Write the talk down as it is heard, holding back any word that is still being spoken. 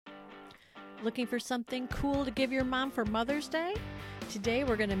Looking for something cool to give your mom for Mother's Day? Today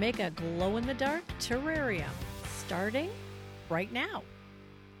we're going to make a glow-in-the-dark terrarium, starting right now.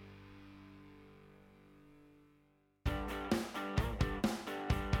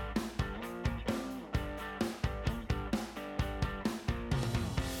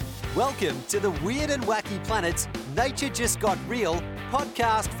 Welcome to the Weird and Wacky Planets Nature Just Got Real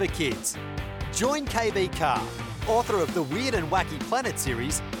podcast for kids. Join KB Carr, author of the Weird and Wacky Planet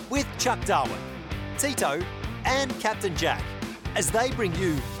series, with Chuck Darwin, Tito, and Captain Jack, as they bring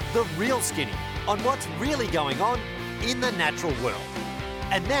you the real skinny on what's really going on in the natural world.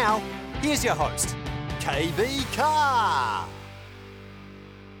 And now, here's your host, KB Carr.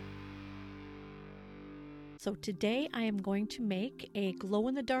 So today I am going to make a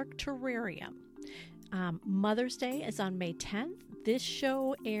glow-in-the-dark terrarium. Mother's Day is on May 10th. This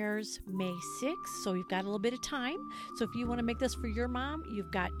show airs May 6th, so you've got a little bit of time. So if you want to make this for your mom, you've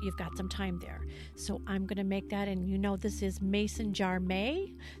got some time there. So I'm going to make that, and you know this is Mason Jar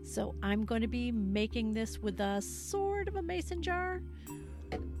May. So I'm going to be making this with a sort of a mason jar,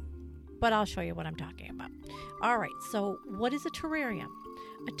 but I'll show you what I'm talking about. All right, so what is a terrarium?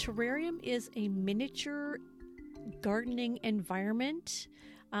 A terrarium is a miniature gardening environment,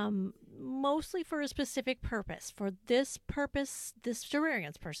 mostly for a specific purpose. For this purpose, this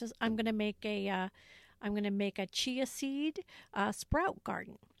terrarium's purpose, I'm going to make a chia seed sprout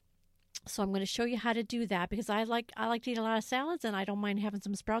garden. So I'm going to show you how to do that because I like to eat a lot of salads and I don't mind having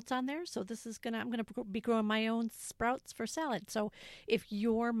some sprouts on there. So I'm going to be growing my own sprouts for salad. So if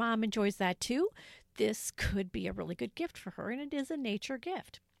your mom enjoys that too, this could be a really good gift for her, and it is a nature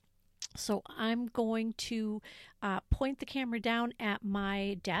gift. So I'm going to point the camera down at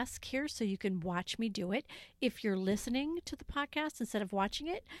my desk here so you can watch me do it. If you're listening to the podcast instead of watching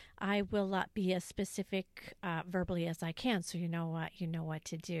it, I will be as specific verbally as I can so you know what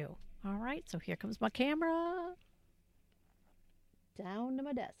to do. All right, so here comes my camera. Down to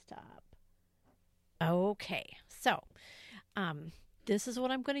my desktop. Okay, so this is what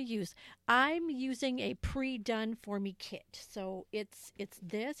I'm going to use. I'm using a pre-done for me kit. So it's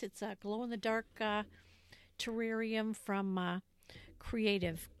a glow-in-the-dark terrarium from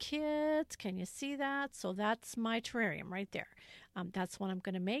Creative Kits. Can you see that? So that's my terrarium right there. That's what I'm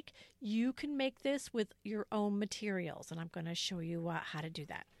going to make. You can make this with your own materials, and I'm going to show you how to do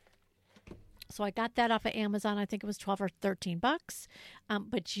that. So I got that off of Amazon. I think it was $12 or $13.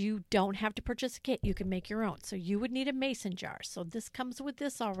 But you don't have to purchase a kit. You can make your own. So you would need a mason jar. So this comes with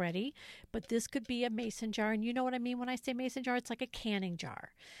this already, but this could be a mason jar. And you know what I mean when I say mason jar? It's like a canning jar,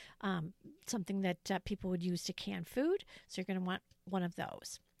 something that people would use to can food. So you're going to want one of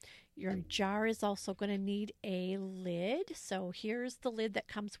those. Your jar is also going to need a lid. So here's the lid that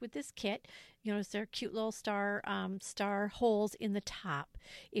comes with this kit. You notice there are cute little star holes in the top.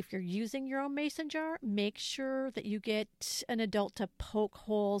 If you're using your own mason jar, make sure that you get an adult to poke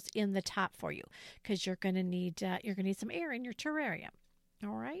holes in the top for you, because you're going to need some air in your terrarium.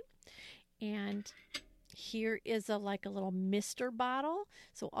 All right, and here is a little mister bottle.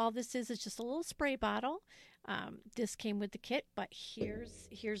 So all this is just a little spray bottle. This came with the kit, but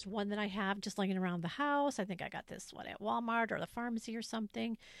here's one that I have just laying around the house. I think I got this at Walmart or the pharmacy or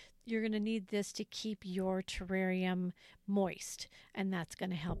something. You're going to need this to keep your terrarium moist, and that's going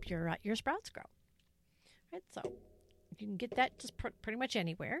to help your sprouts grow. Right, so you can get that just pretty much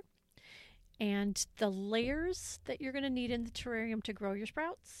anywhere. And the layers that you're going to need in the terrarium to grow your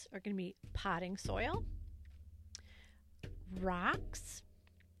sprouts are going to be potting soil, rocks,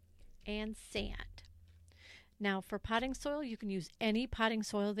 and sand. Now, for potting soil, you can use any potting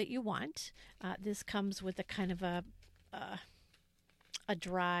soil that you want. This comes with a kind of a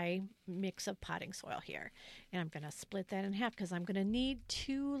dry mix of potting soil here. And I'm going to split that in half because I'm going to need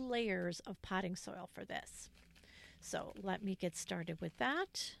 2 layers of potting soil for this. So let me get started with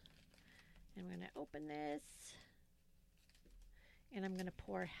that. I'm going to open this. And I'm going to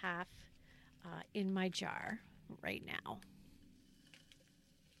pour half in my jar right now.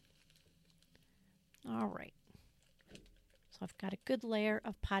 All right. So I've got a good layer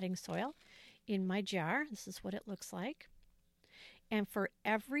of potting soil in my jar. This is what it looks like. And for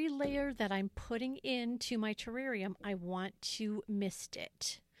every layer that I'm putting into my terrarium, I want to mist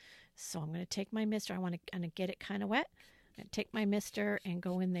it. So I'm going to take my mister. I want to get it kind of wet. I'm going to take my mister and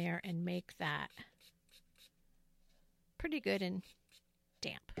go in there and make that pretty good and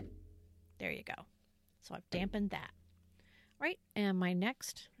damp. There you go. So I've dampened that. Right, and my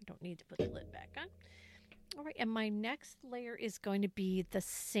next, I don't need to put the lid back on. All right, and my next layer is going to be the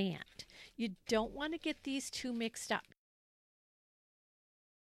sand. You don't want to get these two mixed up.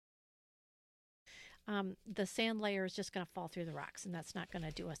 the sand layer is just going to fall through the rocks, and that's not going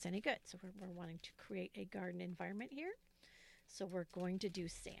to do us any good. So we're wanting to create a garden environment here. So we're going to do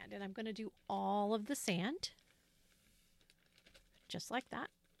sand, and I'm going to do all of the sand, just like that.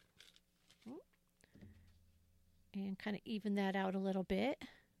 And kind of even that out a little bit.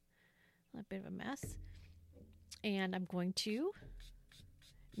 A bit of a mess. And I'm going to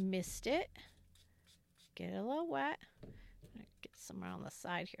mist it. Get it a little wet. Get some around the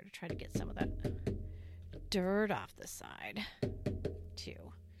side here to try to get some of that dirt off the side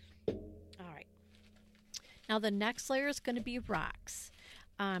too. All right. Now the next layer is going to be rocks.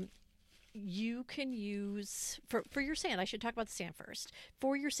 You can use, for your sand, I should talk about the sand first.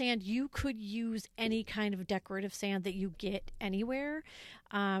 For your sand, you could use any kind of decorative sand that you get anywhere.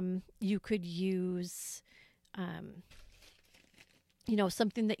 You could use,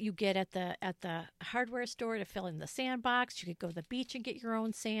 something that you get at the hardware store to fill in the sandbox. You could go to the beach and get your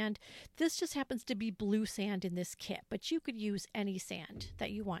own sand. This just happens to be blue sand in this kit, but you could use any sand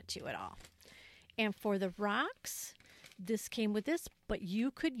that you want to at all. And for the rocks, this came with this, but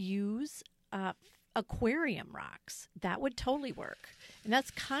you could use aquarium rocks. That would totally work. And that's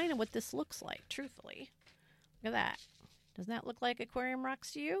kind of what this looks like, truthfully. Look at that. Doesn't that look like aquarium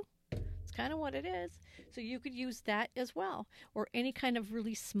rocks to you? It's kind of what it is. So you could use that as well. Or any kind of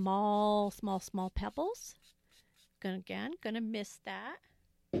really small pebbles. Gonna mist that.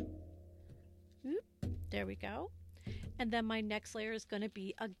 Oop, there we go. And then my next layer is going to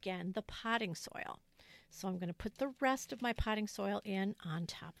be, again, the potting soil. So I'm going to put the rest of my potting soil in on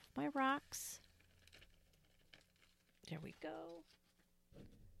top of my rocks. There we go.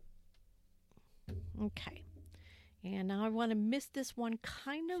 Okay. And now I want to mist this one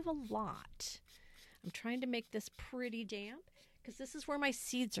kind of a lot. I'm trying to make this pretty damp because this is where my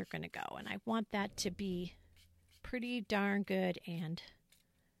seeds are going to go. And I want that to be pretty darn good and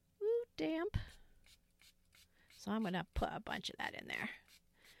damp. So I'm going to put a bunch of that in there.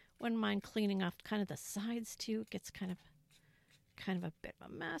 Wouldn't mind cleaning off kind of the sides too. It gets kind of a bit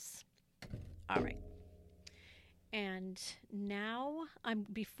of a mess. All right. And now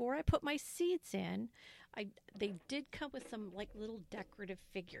before I put my seeds in, they did come with some like little decorative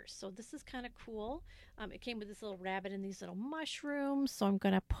figures. So this is kind of cool. It came with this little rabbit and these little mushrooms. So I'm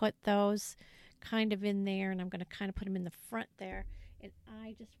going to put those kind of in there, and I'm going to kind of put them in the front there. And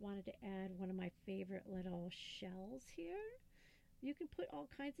I just wanted to add one of my favorite little shells here. You can put all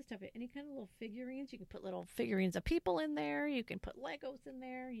kinds of stuff, any kind of little figurines. You can put little figurines of people in there. You can put Legos in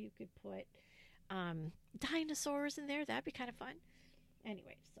there. You could put dinosaurs in there. That'd be kind of fun.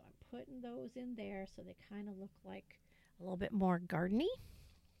 Anyway, so I'm putting those in there so they kind of look like a little bit more gardeny.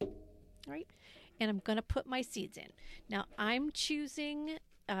 All right. And I'm going to put my seeds in. Now, I'm choosing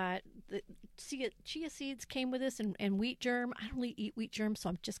the chia seeds came with this and wheat germ. I don't really eat wheat germ, so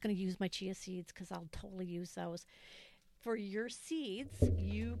I'm just going to use my chia seeds because I'll totally use those. For your seeds,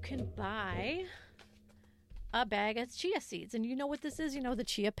 you can buy a bag of chia seeds. And you know what this is? You know the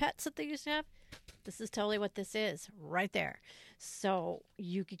chia pets that they used to have? This is totally what this is right there. So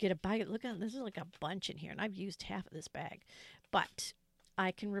you could get a bag. Look at this is like a bunch in here, and I've used half of this bag. But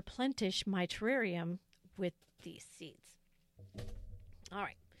I can replenish my terrarium with these seeds. All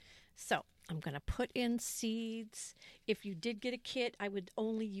right. So I'm going to put in seeds. If you did get a kit, I would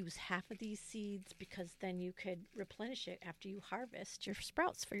only use half of these seeds because then you could replenish it after you harvest your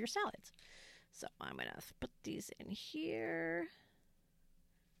sprouts for your salads. So I'm going to put these in here.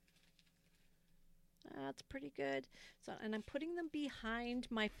 That's pretty good. So, and I'm putting them behind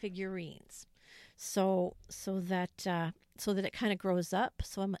my figurines, so that it kind of grows up.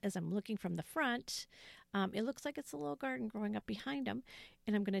 So as I'm looking from the front, it looks like it's a little garden growing up behind them.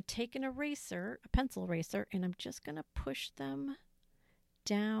 And I'm going to take an eraser, a pencil eraser, and I'm just going to push them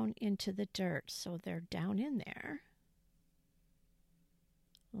down into the dirt, so they're down in there,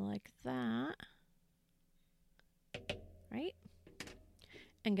 like that. Right?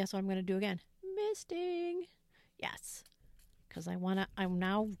 And guess what I'm going to do again? Misting. Yes. Because I'm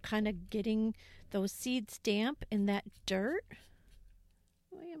now kind of getting those seeds damp in that dirt.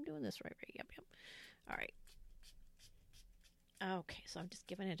 Oh, I'm doing this right. Yep. All right. Okay, so I'm just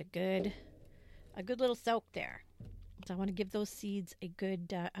giving it a good little soak there. So I want to give those seeds a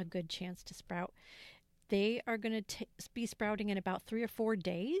good chance to sprout. They are going to be sprouting in about 3 or 4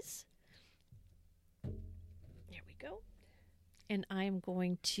 days. There we go. And I am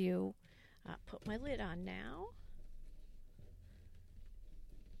going to put my lid on now.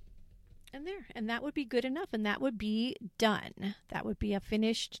 And there. And that would be good enough. And that would be done. That would be a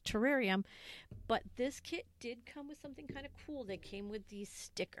finished terrarium. But this kit did come with something kind of cool. They came with these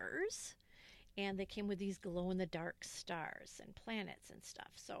stickers. and they came with these glow-in-the-dark stars and planets and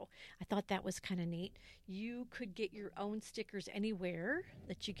stuff. So I thought that was kind of neat. You could get your own stickers anywhere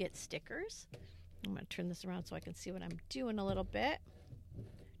that you get stickers. I'm going to turn this around so I can see what I'm doing a little bit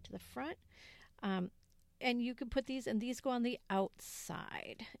to the front. And you can put these, and these go on the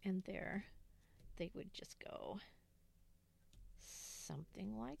outside, and there they would just go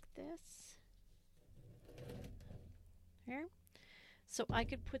something like this. Here. So I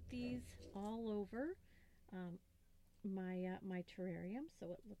could put these all over my terrarium, so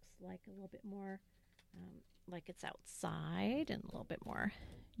it looks like a little bit more like it's outside and a little bit more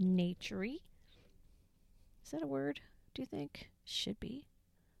naturey. Is that a word, do you think? Should be.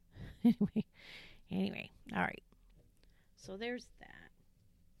 Anyway, all right. So there's that.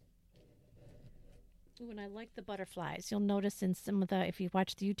 Ooh, and I like the butterflies. You'll notice in some of the, if you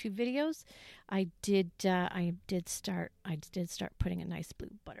watch the YouTube videos, I did start putting a nice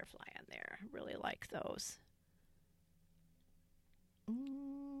blue butterfly on there. I really like those. I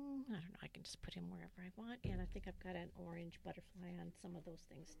don't know. I can just put him wherever I want, and I think I've got an orange butterfly on some of those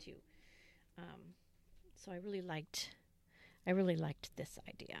things too. So I really liked this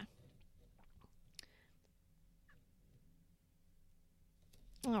idea.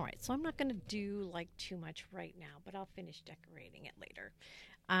 All right, so I'm not going to do like too much right now, but I'll finish decorating it later.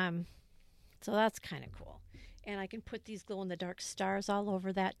 So that's kind of cool. And I can put these glow-in-the-dark stars all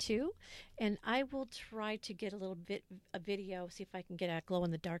over that too. And I will try to get a video, see if I can get a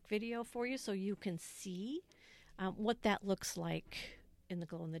glow-in-the-dark video for you so you can see what that looks like in the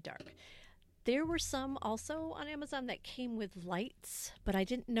glow-in-the-dark. There were some also on Amazon that came with lights, but I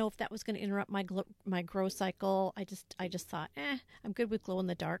didn't know if that was going to interrupt my grow cycle. I just thought, I'm good with glow in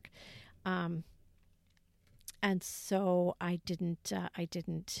the dark, and so I didn't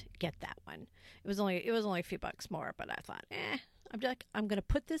get that one. It was only a few bucks more, but I thought, I'm going to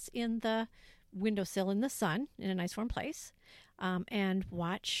put this in the windowsill in the sun in a nice warm place, and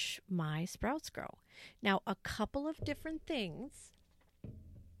watch my sprouts grow. Now, a couple of different things.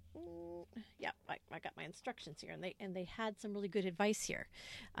 Yeah, I got my instructions here, and they had some really good advice here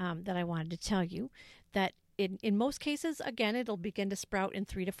that I wanted to tell you. That in most cases, again, it'll begin to sprout in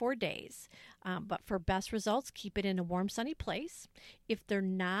 3 to 4 days. But for best results, keep it in a warm, sunny place. If they're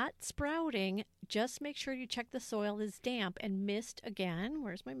not sprouting, just make sure you check the soil is damp and mist again.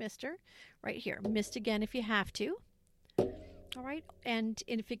 Where's my mister? Right here. Mist again if you have to. All right, and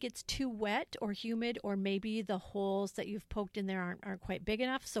if it gets too wet or humid, or maybe the holes that you've poked in there aren't quite big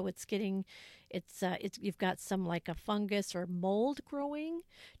enough, so you've got some like a fungus or mold growing,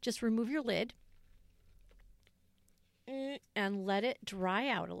 just remove your lid and let it dry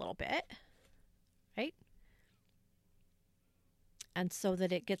out a little bit, right? And so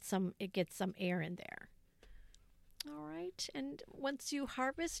that it gets some air in there. All right, and once you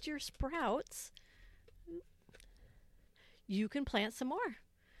harvest your sprouts, you can plant some more.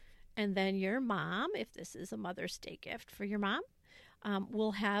 And then your mom, if this is a Mother's Day gift for your mom,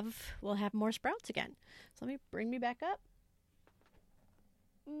 will have more sprouts again. So let me bring me back up.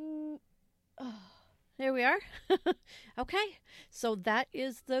 There we are. Okay, so that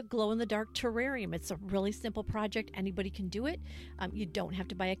is the glow-in-the-dark terrarium. It's a really simple project. Anybody can do it. You don't have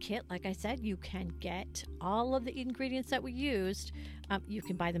to buy a kit. Like I said, you can get all of the ingredients that we used. You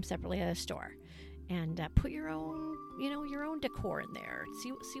can buy them separately at a store. And put your own decor in there.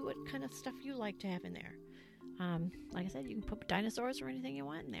 See what kind of stuff you like to have in there. Like I said, you can put dinosaurs or anything you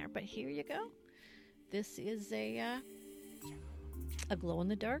want in there. But here you go. This is a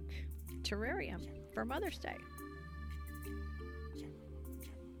glow-in-the-dark terrarium for Mother's Day.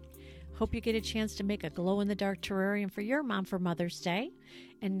 Hope you get a chance to make a glow-in-the-dark terrarium for your mom for Mother's Day.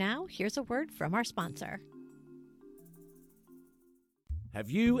 And now, here's a word from our sponsor. Have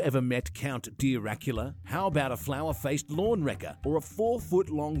you ever met Count Deeracula? How about a flower-faced lawn wrecker or a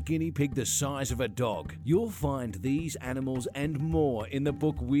 4-foot-long guinea pig the size of a dog? You'll find these animals and more in the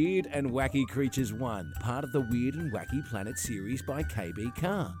book Weird and Wacky Creatures 1, part of the Weird and Wacky Planet series by KB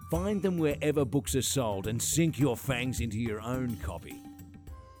Carr. Find them wherever books are sold and sink your fangs into your own copy.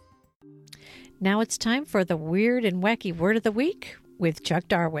 Now it's time for the Weird and Wacky Word of the Week with Chuck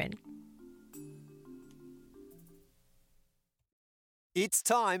Darwin. It's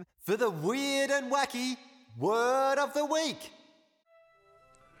time for the Weird and Wacky Word of the Week.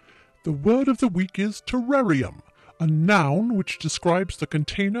 The word of the week is terrarium, a noun which describes the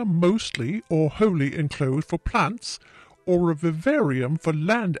container mostly or wholly enclosed for plants, or a vivarium for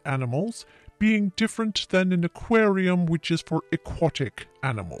land animals, being different than an aquarium which is for aquatic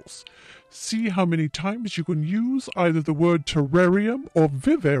animals. See how many times you can use either the word terrarium or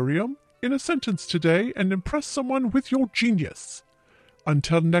vivarium in a sentence today and impress someone with your genius.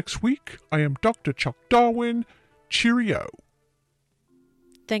 Until next week, I am Dr. Chuck Darwin. Cheerio.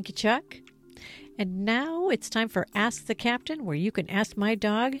 Thank you, Chuck. And now it's time for Ask the Captain, where you can ask my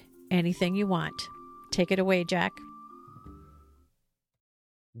dog anything you want. Take it away, Jack.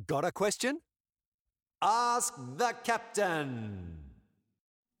 Got a question? Ask the captain.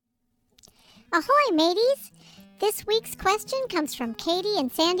 Ahoy, mateys! This week's question comes from Katie in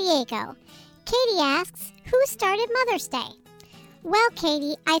San Diego. Katie asks, who started Mother's Day? Well,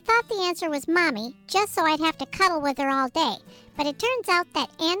 Katie, I thought the answer was Mommy, just so I'd have to cuddle with her all day. But it turns out that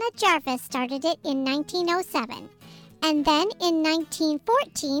Anna Jarvis started it in 1907. And then in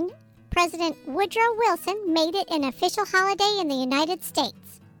 1914, President Woodrow Wilson made it an official holiday in the United States.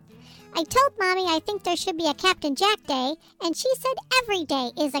 I told Mommy I think there should be a Captain Jack Day, and she said every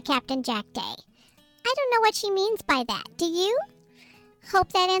day is a Captain Jack Day. I don't know what she means by that. Do you?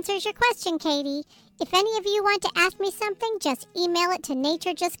 Hope that answers your question, Katie. If any of you want to ask me something, just email it to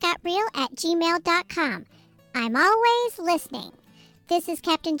naturejustgotreal@gmail.com. I'm always listening. This is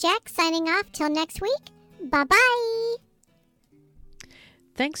Captain Jack signing off till next week. Bye-bye.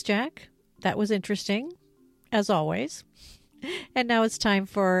 Thanks, Jack. That was interesting, as always. And now it's time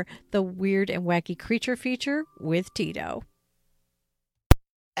for the Weird and Wacky Creature feature with Tito.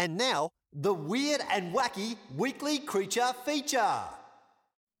 And now, the Weird and Wacky Weekly Creature feature.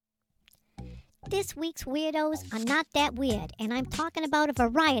 This week's weirdos are not that weird, and I'm talking about a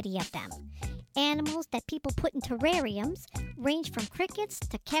variety of them. Animals that people put in terrariums range from crickets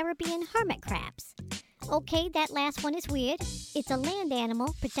to Caribbean hermit crabs. Okay, that last one is weird. It's a land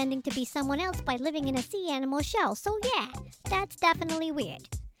animal pretending to be someone else by living in a sea animal shell, so yeah, that's definitely weird.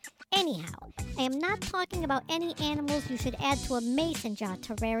 Anyhow, I am not talking about any animals you should add to a mason jar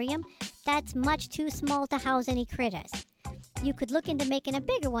terrarium. That's much too small to house any critters. You could look into making a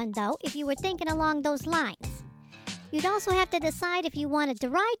bigger one, though, if you were thinking along those lines. You'd also have to decide if you want a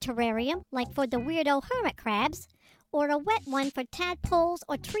dry terrarium, like for the weirdo hermit crabs, or a wet one for tadpoles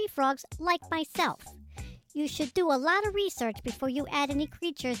or tree frogs like myself. You should do a lot of research before you add any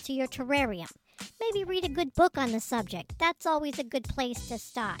creatures to your terrarium. Maybe read a good book on the subject. That's always a good place to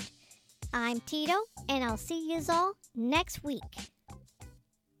start. I'm Tito, and I'll see yous all next week.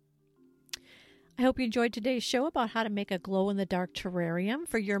 I hope you enjoyed today's show about how to make a glow-in-the-dark terrarium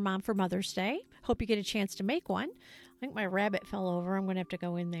for your mom for Mother's Day. Hope you get a chance to make one. I think my rabbit fell over. I'm going to have to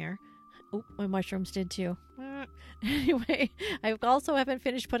go in there. Oh, my mushrooms did too. Anyway, I also haven't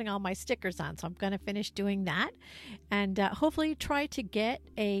finished putting all my stickers on, so I'm going to finish doing that. And hopefully try to get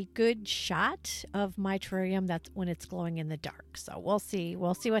a good shot of my terrarium that's when it's glowing in the dark. So we'll see.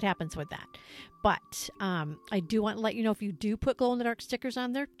 We'll see what happens with that. But I do want to let you know, if you do put glow-in-the-dark stickers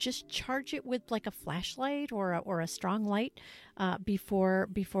on there, just charge it with like a flashlight or a strong light before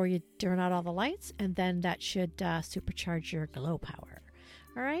you turn out all the lights, and then that should supercharge your glow power.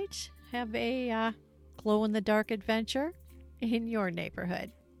 All right? Have a glow-in-the-dark adventure in your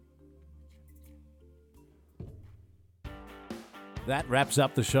neighborhood. That wraps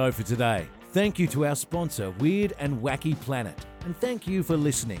up the show for today. Thank you to our sponsor, Weird and Wacky Planet. And thank you for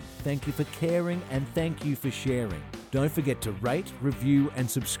listening. Thank you for caring, and thank you for sharing. Don't forget to rate, review, and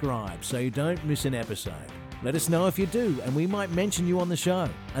subscribe so you don't miss an episode. Let us know if you do, and we might mention you on the show.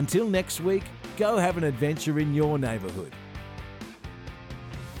 Until next week, go have an adventure in your neighborhood.